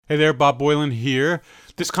Hey there, Bob Boylan here.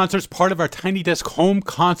 This concert's part of our Tiny Desk Home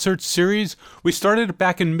Concert series. We started it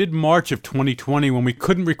back in mid-March of 2020 when we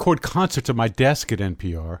couldn't record concerts at my desk at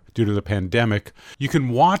NPR due to the pandemic. You can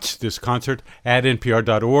watch this concert at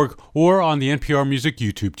npr.org or on the NPR Music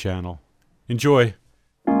YouTube channel. Enjoy.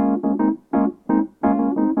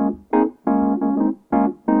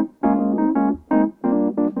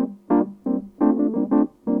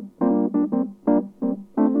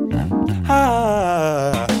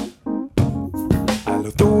 I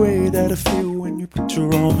love the way that I feel when you put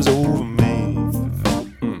your arms over me.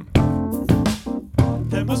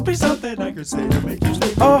 There must be something I could say to make you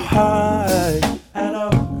stay. Oh, hi, hello.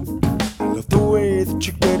 I love the way that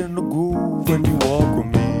you get in the groove when you walk with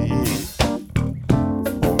me.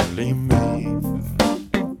 Only me.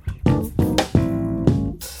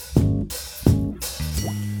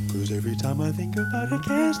 'Cause every time I think about it,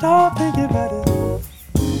 can't stop thinking about it.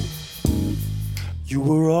 You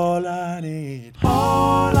were all I need.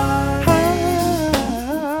 All I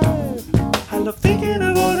love thinking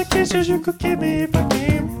of all the kisses you could give me if I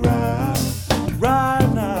came right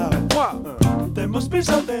now. There must be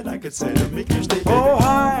something I could say to make you stay, baby. Oh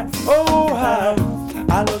hi.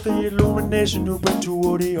 I love the illumination you bring to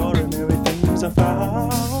all the ordinary things I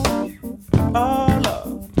found. Oh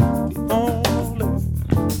love, oh love.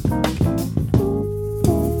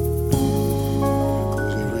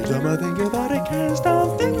 'Cause every time I think about it, can't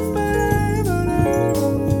stop thinking about it.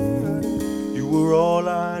 You were all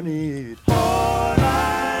I need. All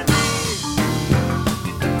I need.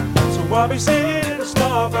 So I'll be singing in the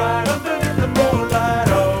starlight underneath the moonlight.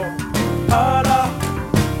 Oh love.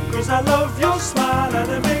 'Cause I love your smile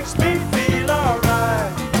and it makes me feel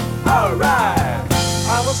alright. Alright.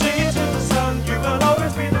 I will sing it to the sun. You will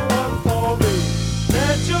always be the one for me.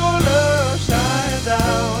 Let your love shine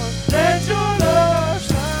down. Let your love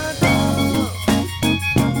shine down.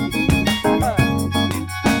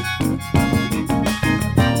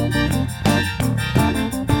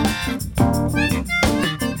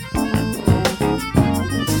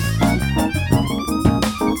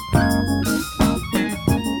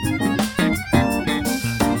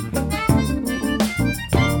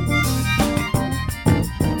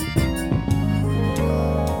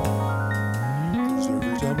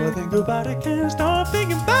 About it, can't stop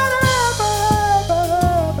thinking about it.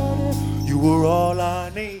 You were all I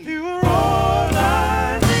need. You were all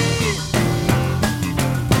I need.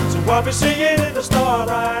 So I'll be singing in the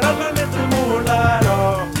starlight underneath the moonlight.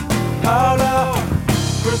 Oh love,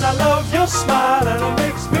 'cause I love your smile and it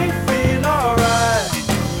makes me feel alright.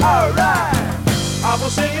 Alright. I will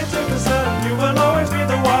sing it to the sun. You will always be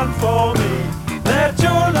the one for me. Let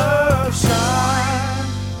your love shine.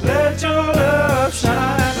 Let your love shine.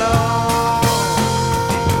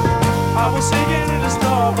 I was singing in the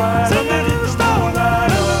starlight, singing in the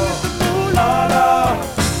starlight, oh,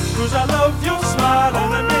 'cause I love your smile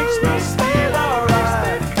and it makes me feel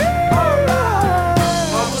alright, alright. I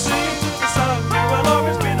will sing to the sun, you will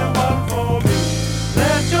always be the one for me.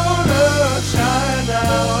 Let your love shine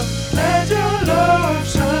down, let your love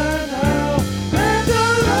shine down, let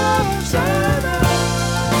your love shine down.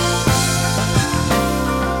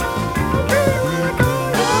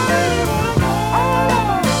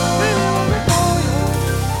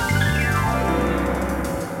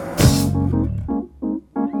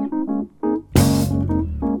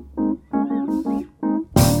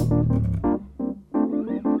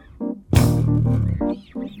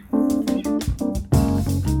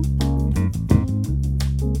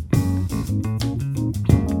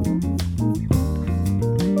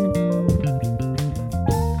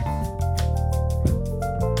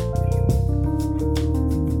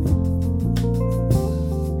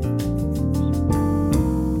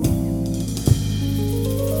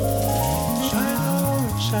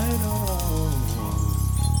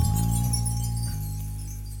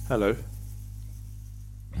 Hello.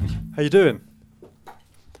 How you doing?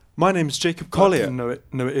 My name is Jacob Collier. No, it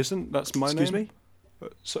isn't. That's my Excuse name. me?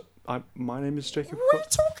 My name is Jacob. What are you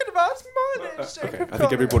talking about? My name's Jacob Okay, I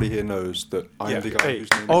think everybody here knows that I'm the guy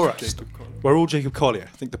whose name all is right. Jacob Collier. We're all Jacob Collier.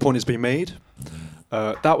 I think the point has been made.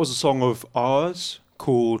 That was a song of ours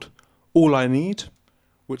called All I Need,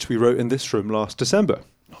 which we wrote in this room last December.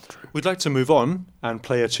 Not true. We'd like to move on and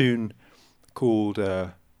play a tune called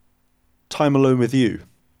Time Alone With You,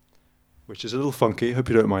 which is a little funky. Hope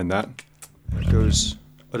you don't mind that. It goes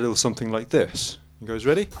a little something like this. You guys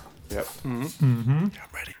ready? Yep. Mm-hmm. Yeah, I'm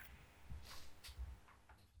ready.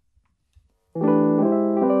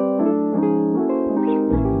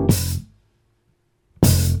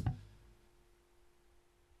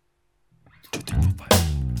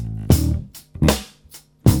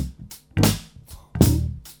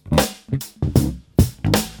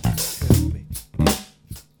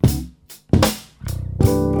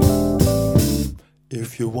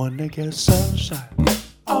 wanna get sunshine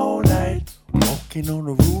all night, walking on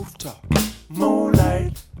the rooftop,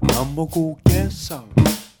 moonlight. I'ma go get some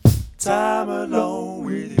time alone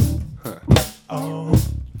with you. Oh,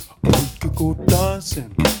 we could go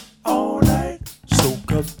dancing all night,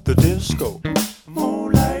 soak up the disco,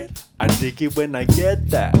 moonlight. I dig it when I get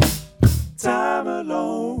that time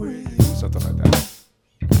alone with you. Something like that.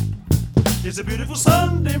 It's a beautiful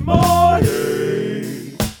Sunday morning.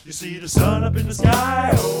 You see the sun up in the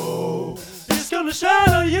sky. Oh, it's gonna shine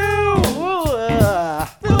on you.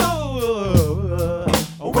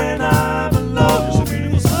 When I'm alone, it's a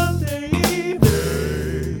beautiful Sunday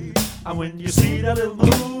evening. And when you see that little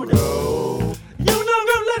moon, oh, you know I'm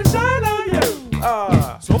gonna let it shine on you.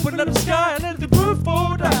 So open up the sky and let the roof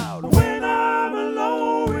fall down. When I'm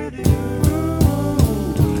alone with you.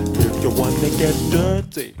 If you wanna get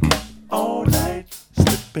dirty all night,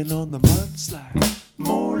 slipping on the mudslide,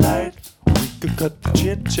 moonlight, we could cut the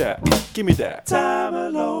chit chat. Give me that time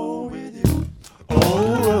alone with you.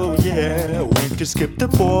 Oh yeah, we could skip the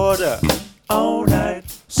border all night,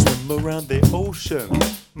 swim around the ocean,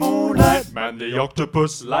 moonlight, man the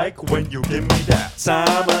octopus like when you give me that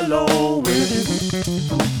time alone with you.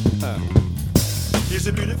 It's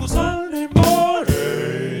a beautiful Sunday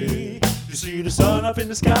morning. You see the sun up in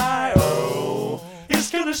the sky. Oh, it's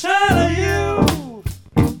gonna shine on you.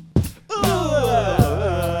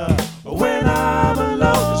 When I'm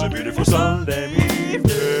alone, it's a beautiful Sunday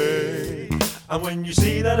evening. And when you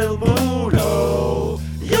see that little moon, oh,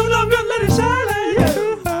 you know I'm gonna let it shine on you.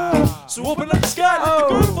 So open up the sky, let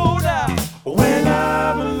the good fall down. When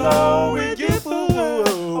I'm alone with you.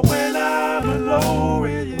 When I'm alone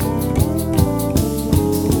with you.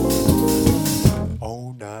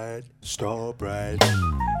 All night, star bright,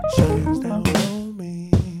 shines down on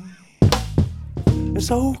me. It's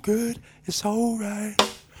so good, it's alright.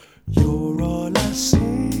 You're all I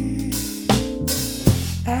see.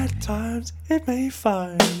 At times it may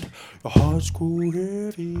find your heart's grew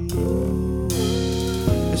heavy.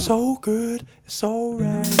 It's so good, it's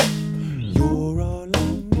alright. You're all I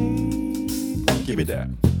need. Give me that.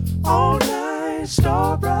 All night,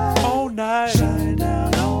 star bright. All night, shine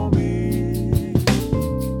down on me.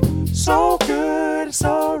 So good, it's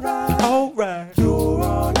alright. Alright. You're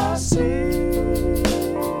all I see.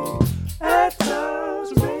 At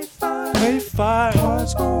times we find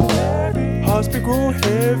hearts grow heavy. Hearts be grow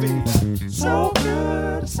heavy. So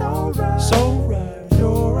good, it's alright. So right.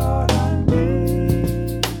 You're all I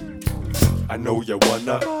need. I know you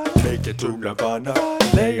wanna make it to Nirvana.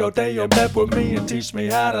 Lay your day your bed with me and teach me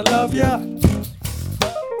how to love ya.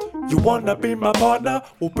 You wanna be my partner?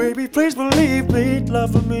 Well, baby, please believe me,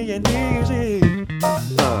 loving me ain't easy.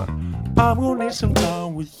 I'm gonna need some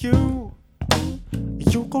time with you.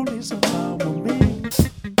 You gon' need some time with me.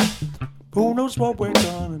 Who knows what we're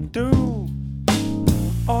gonna do?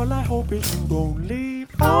 All I hope is you don't leave.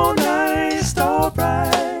 All night, star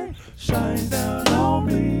bright, shine down on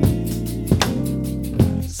me.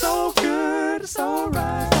 So good, it's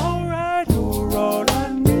alright, alright. You're all I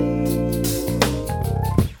need.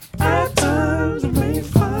 At times we may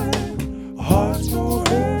find our hearts go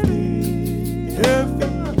heavy,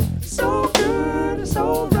 heavy. So good, it's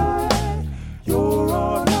alright. You're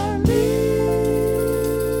all I need.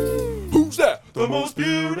 Who's that? The most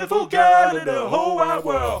beautiful girl in the whole wide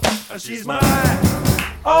world. And she's mine,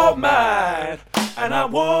 all mine. And I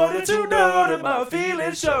wanted to know that my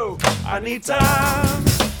feelings show. I need time,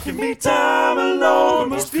 give me time alone.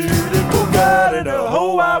 The most beautiful girl in the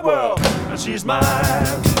whole wide world. And she's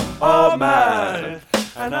mine, all mine.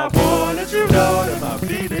 And I wanted to know that my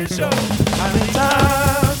feelings show. I need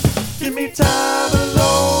time, give me time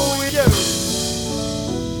alone with you.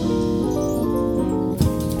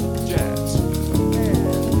 Jazz.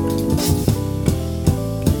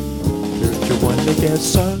 If you wanna get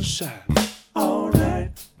sunshine all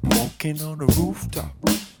night, walking on the rooftop,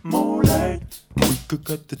 moonlight, we could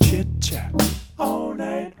cut the chit chat all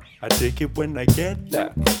night. I dig it when I get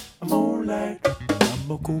that moonlight.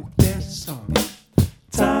 I'ma go get some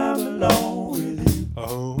time alone with you.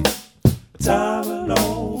 Oh, time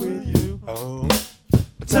alone with you. Oh,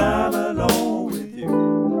 time alone with you.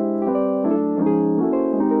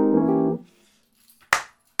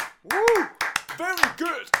 Woo! Very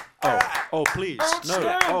good. Oh, please.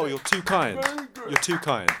 No. Oh, you're too kind. You're too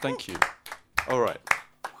kind. Thank you. All right.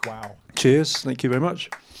 Wow. Cheers. Thank you very much.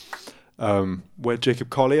 We're Jacob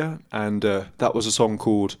Collier, and that was a song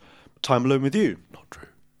called Time Alone With You. Not true.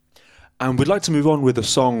 And we'd like to move on with a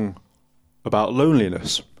song about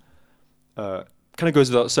loneliness. Kind of goes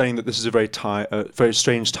without saying that this is a very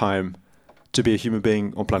strange time to be a human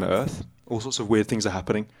being on planet Earth, All sorts of weird things are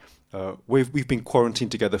happening. We've been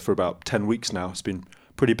quarantined together for about 10 weeks now. It's been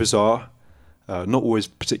pretty bizarre, not always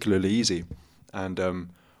particularly easy. And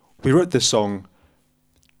we wrote this song,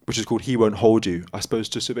 which is called He Won't Hold You, I suppose,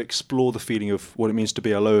 to sort of explore the feeling of what it means to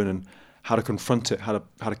be alone and how to confront it, how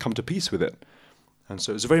to come to peace with it. And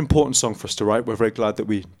so it's a very important song for us to write. We're very glad that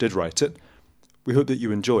we did write it. We hope that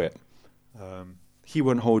you enjoy it. He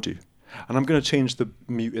Won't Hold You. And I'm going to change the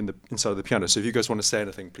mute inside of the piano. So if you guys want to say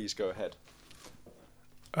anything, please go ahead.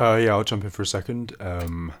 Yeah, I'll jump in for a second.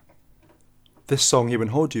 This song, He Won't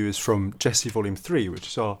Hold You, is from Jesse Volume 3, which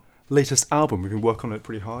is our latest album. We've been working on it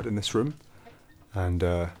pretty hard in this room. And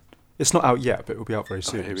it's not out yet, but it will be out very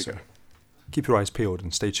soon. Here we go. Keep your eyes peeled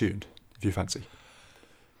and stay tuned, if you fancy.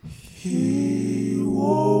 He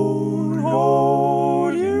won't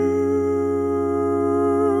hold you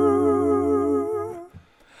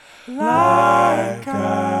like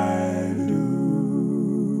I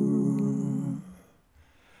do.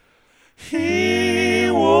 He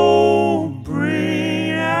won't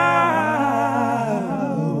bring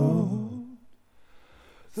out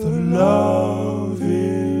the love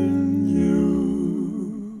in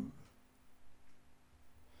you.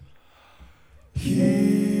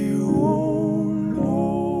 He won't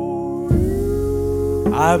hold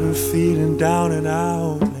you. I've been feeling down and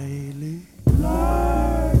out lately,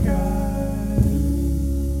 like I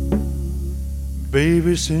do.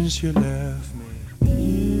 Baby, since you left me,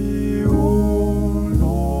 he won't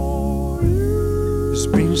hold you. It's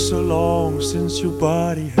been so long since your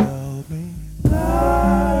body held me,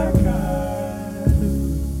 like I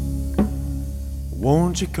do.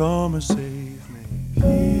 Won't you come and save me?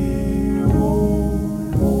 He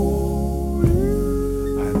won't hold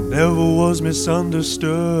you. I never was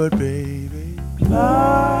misunderstood, baby,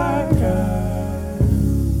 like I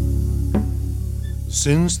do.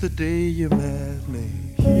 Since the day you met me,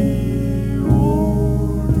 he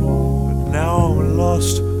won't hold you. But now I'm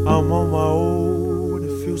lost, I'm on my own.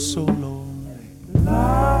 It feels so lonely, like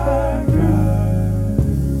I do.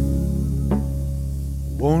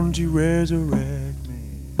 Won't you resurrect me?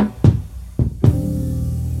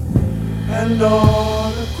 And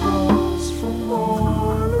all across from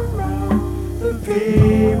all around, the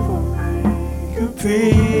people make a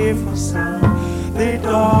people sound. They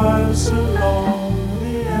dance along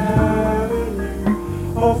the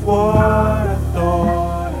avenue of what I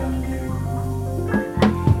thought I knew.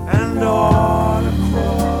 And all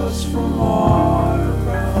across from all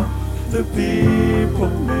around, the people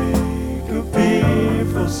make a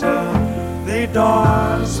people sound. They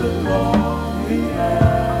dance along the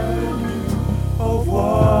avenue of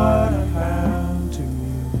what I found to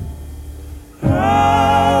you.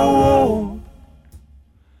 I won't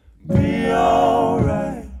be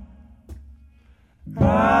alright.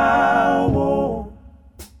 I won't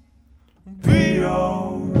be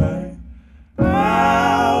alright.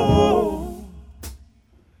 I won't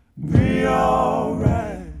be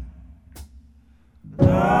alright.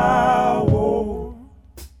 I won't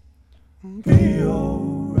be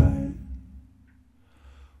alright.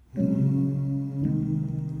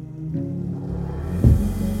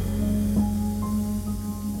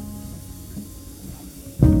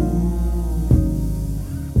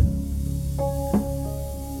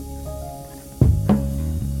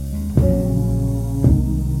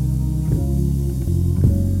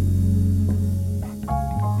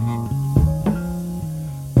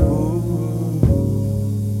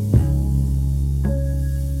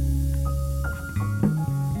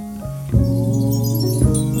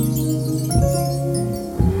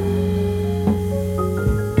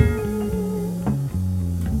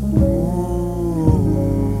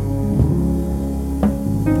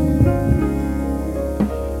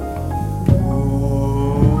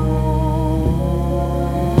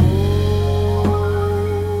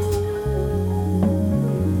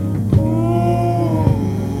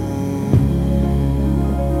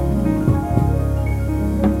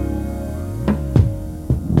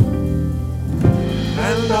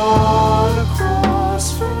 And all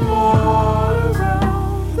across from all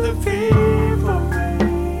around, the people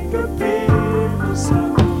make a people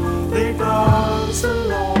sound. They dance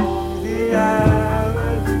along the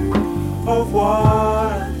avenue of what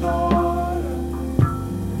I thought I knew.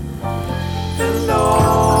 And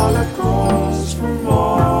all across from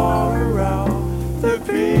all around, the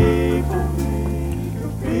people make a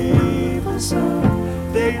people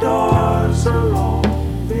sound. They dance along